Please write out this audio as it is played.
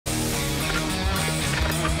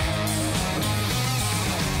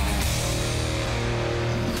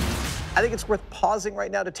I think it's worth pausing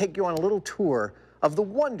right now to take you on a little tour of the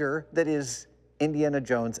wonder that is Indiana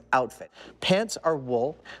Jones' outfit. Pants are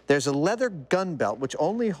wool. There's a leather gun belt, which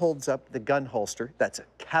only holds up the gun holster. That's a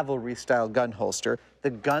cavalry-style gun holster.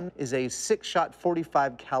 The gun is a 6-shot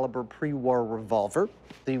 45 caliber pre-war revolver.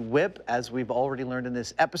 The whip, as we've already learned in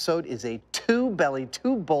this episode, is a 2-belly,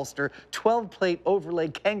 2-bolster, 12-plate overlay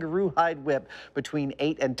kangaroo hide whip between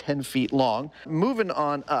 8 and 10 feet long. Moving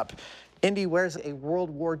on up, Indy wears a World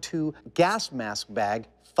War II gas mask bag.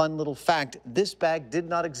 Fun little fact, this bag did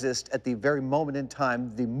not exist at the very moment in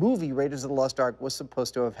time the movie Raiders of the Lost Ark was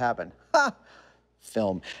supposed to have happened. Ha!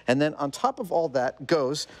 Film. And then on top of all that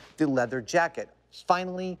goes the leather jacket.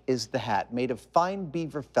 Finally is the hat, made of fine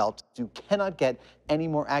beaver felt. You cannot get any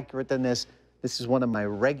more accurate than this. This is one of my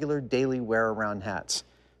regular daily wear-around hats.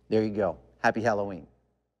 There you go. Happy Halloween.